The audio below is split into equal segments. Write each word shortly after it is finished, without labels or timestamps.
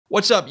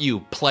What's up,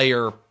 you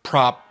player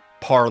prop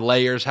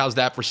parlayers? How's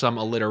that for some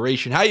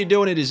alliteration? How you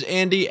doing? It is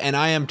Andy, and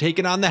I am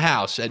taking on the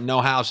house at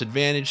No House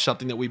Advantage,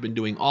 something that we've been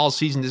doing all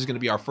season. This is going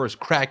to be our first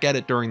crack at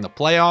it during the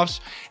playoffs,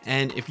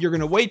 and if you're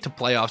going to wait to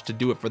playoffs to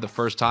do it for the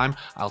first time,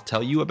 I'll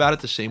tell you about it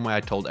the same way I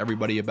told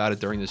everybody about it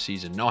during the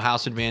season. No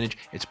House Advantage,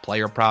 it's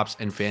player props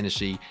and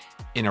fantasy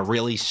in a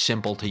really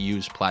simple to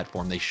use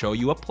platform. They show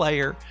you a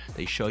player,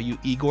 they show you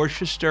Igor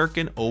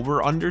Shesterkin,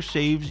 over under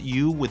saves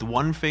you with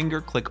one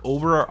finger, click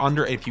over or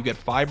under, and if you get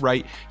 5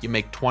 right, you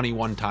make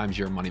 21 times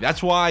your money.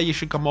 That's why you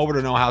should come over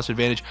to No House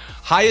Advantage.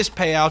 Highest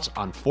payouts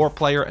on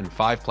 4-player and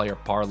 5-player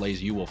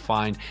parlays you will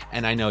find,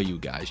 and I know you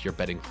guys, you're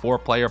betting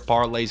 4-player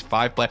parlays,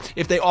 5-player.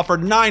 If they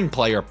offered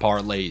 9-player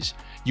parlays,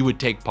 you would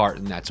take part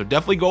in that. So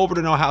definitely go over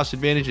to No House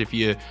Advantage. If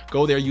you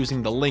go there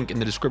using the link in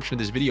the description of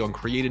this video and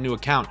create a new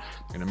account,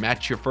 they're going to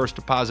match your first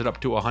deposit up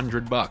to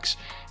 $100.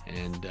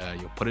 And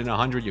you'll put in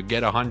 100, you'll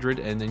get 100,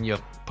 and then you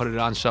put it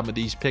on some of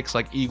these picks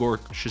like Igor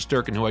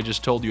Shesterkin, who I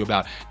just told you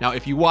about. Now,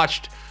 if you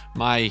watched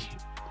my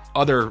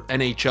other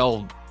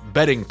NHL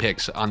betting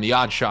picks on the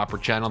Odd Shopper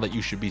channel that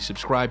you should be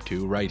subscribed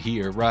to right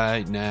here,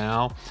 right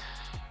now,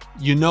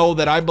 you know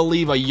that I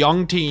believe a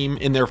young team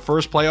in their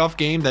first playoff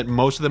game that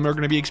most of them are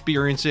going to be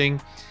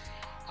experiencing,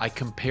 I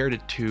compared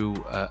it to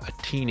a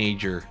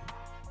teenager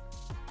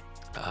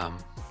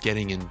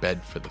getting in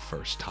bed for the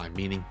first time,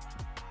 meaning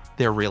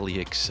they're really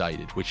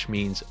excited, which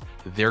means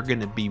they're going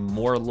to be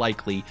more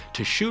likely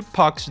to shoot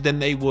pucks than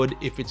they would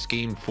if it's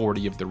game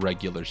 40 of the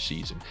regular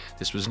season.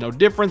 This was no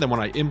different than when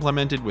I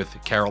implemented with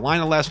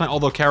Carolina last night,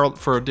 although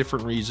for a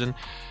different reason.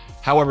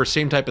 However,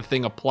 same type of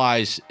thing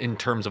applies in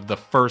terms of the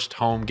first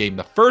home game.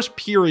 The first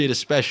period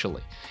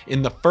especially,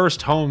 in the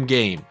first home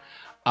game,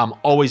 I'm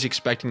always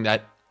expecting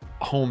that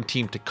home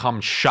team to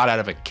come shot out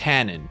of a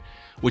cannon,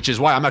 which is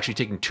why I'm actually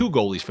taking 2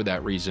 goalies for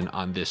that reason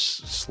on this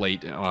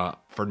slate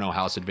for No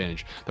House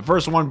Advantage. The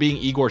first one being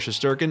Igor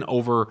Shesterkin,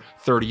 over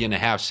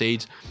 30.5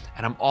 saves.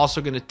 And I'm also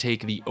going to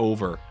take the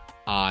over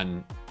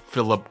on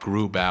Philipp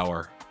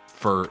Grubauer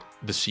for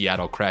the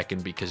Seattle Kraken,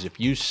 because if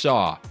you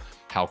saw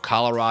how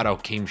Colorado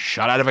came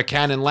shot out of a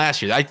cannon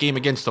last year, that game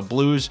against the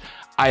Blues,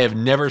 I have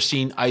never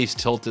seen ice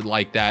tilted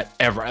like that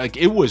ever. Like,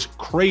 it was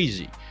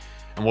crazy.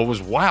 And what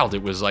was wild,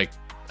 it was like,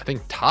 I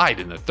think tied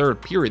in the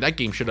third period. That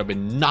game should have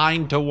been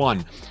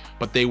 9-1,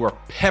 but they were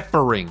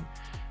peppering,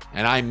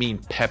 and I mean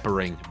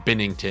peppering,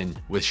 Binnington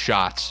with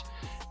shots.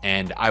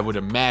 And I would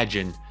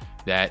imagine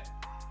that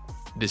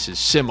this is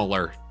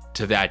similar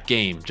to that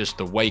game, just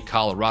the way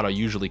Colorado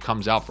usually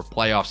comes out for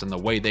playoffs and the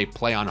way they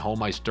play on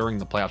home ice during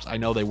the playoffs. I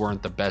know they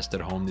weren't the best at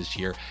home this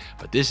year,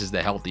 but this is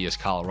the healthiest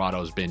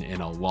Colorado's been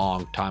in a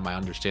long time. I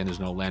understand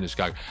there's no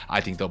Landeskog. I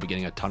think they'll be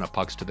getting a ton of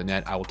pucks to the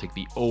net. I will take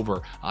the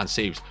over on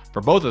saves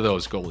for both of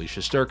those goalies,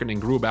 Shesterkin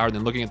and Grubauer.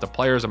 Then looking at the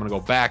players, I'm going to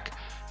go back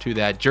to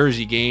that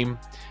Jersey game,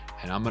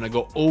 and I'm going to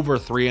go over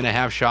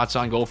 3.5 shots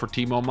on goal for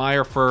Timo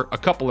Meier for a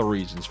couple of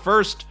reasons.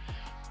 First,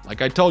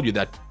 like I told you,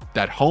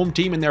 that home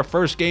team in their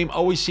first game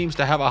always seems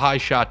to have a high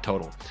shot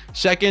total.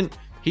 Second,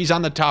 he's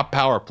on the top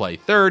power play.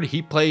 Third,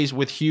 he plays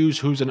with Hughes,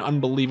 who's an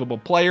unbelievable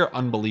player,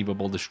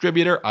 unbelievable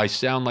distributor. I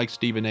sound like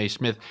Stephen A.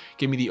 Smith.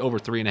 Give me the over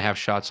 3.5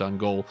 shots on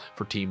goal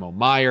for Timo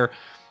Meier.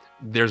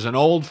 There's an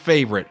old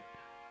favorite.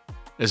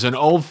 There's an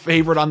old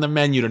favorite on the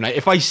menu tonight.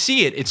 If I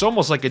see it, it's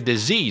almost like a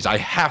disease. I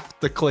have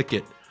to click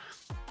it.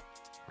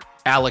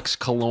 Alex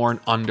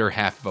Killorn under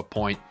 0.5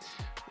 point.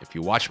 If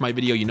you watch my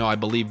video, you know I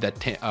believe that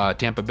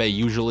Tampa Bay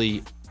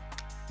usually,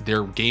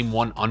 they're game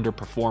 1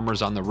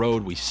 underperformers on the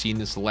road. We've seen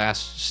this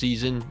last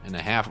season and a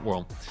half.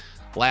 Well,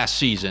 last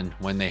season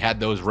when they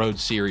had those road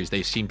series,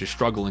 they seemed to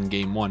struggle in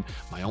game 1.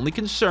 My only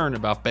concern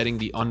about betting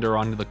the under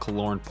onto the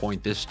Killorn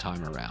point this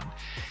time around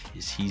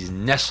is he's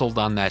nestled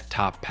on that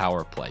top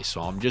power play.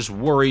 So I'm just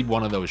worried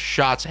one of those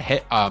shots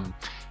with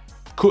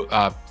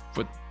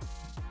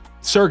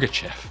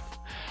Sergachev,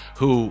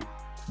 who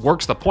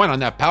works the point on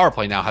that power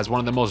play now, has one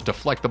of the most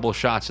deflectable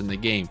shots in the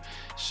game.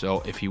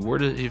 So if he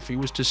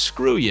was to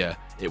screw you,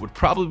 it would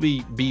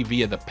probably be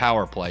via the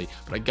power play.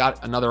 But I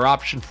got another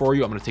option for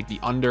you. I'm going to take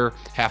the under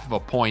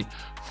 0.5 point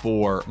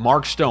for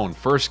Mark Stone.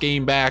 First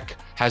game back,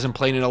 hasn't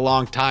played in a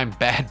long time,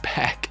 bad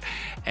back,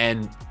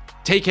 and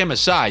take him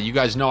aside. You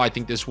guys know I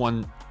think this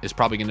one is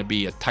probably going to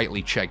be a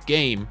tightly checked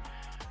game.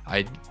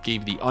 I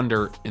gave the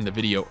under in the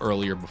video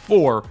earlier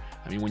before.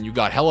 I mean, when you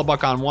got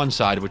Hellebuck on one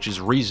side, which is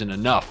reason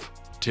enough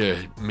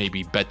to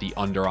maybe bet the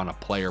under on a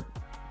player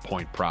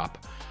point prop.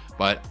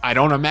 But I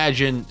don't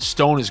imagine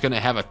Stone is going to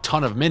have a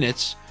ton of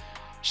minutes.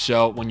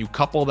 So when you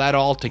couple that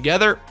all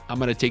together, I'm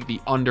going to take the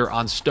under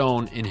on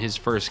Stone in his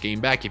first game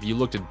back. If you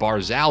looked at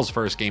Barzal's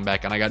first game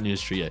back, and I got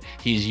news for you,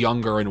 he's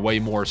younger and way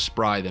more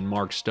spry than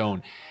Mark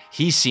Stone.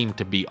 He seemed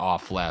to be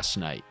off last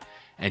night,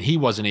 and he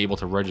wasn't able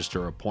to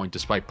register a point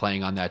despite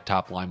playing on that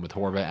top line with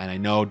Horvat. And I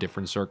know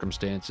different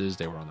circumstances,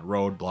 they were on the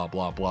road, blah,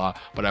 blah, blah,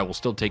 but I will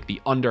still take the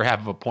under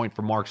 0.5 point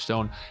for Mark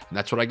Stone. And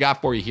that's what I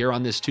got for you here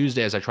on this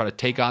Tuesday as I try to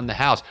take on the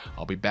house.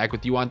 I'll be back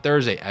with you on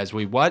Thursday as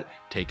we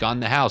take on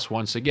the house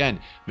once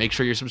again. Make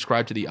sure you're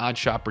subscribed to the Odd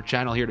Shopper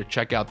channel here to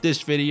check out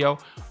this video,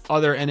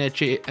 other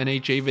NHA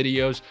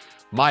videos.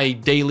 my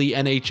daily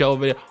NHL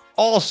video,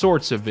 all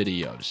sorts of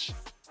videos.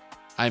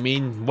 I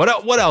mean,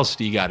 what else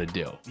do you got to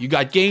do? You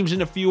got games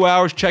in a few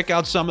hours. Check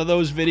out some of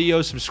those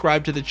videos.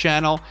 Subscribe to the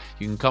channel.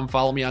 You can come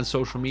follow me on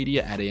social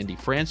media at Andy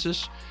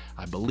Francis.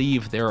 I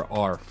believe there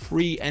are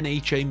free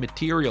NHA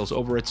materials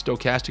over at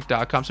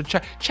Stokastic.com. So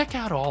check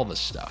out all the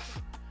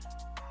stuff.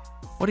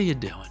 What are you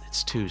doing?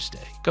 It's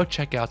Tuesday. Go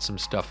check out some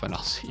stuff, and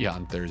I'll see you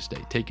on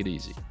Thursday. Take it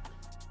easy.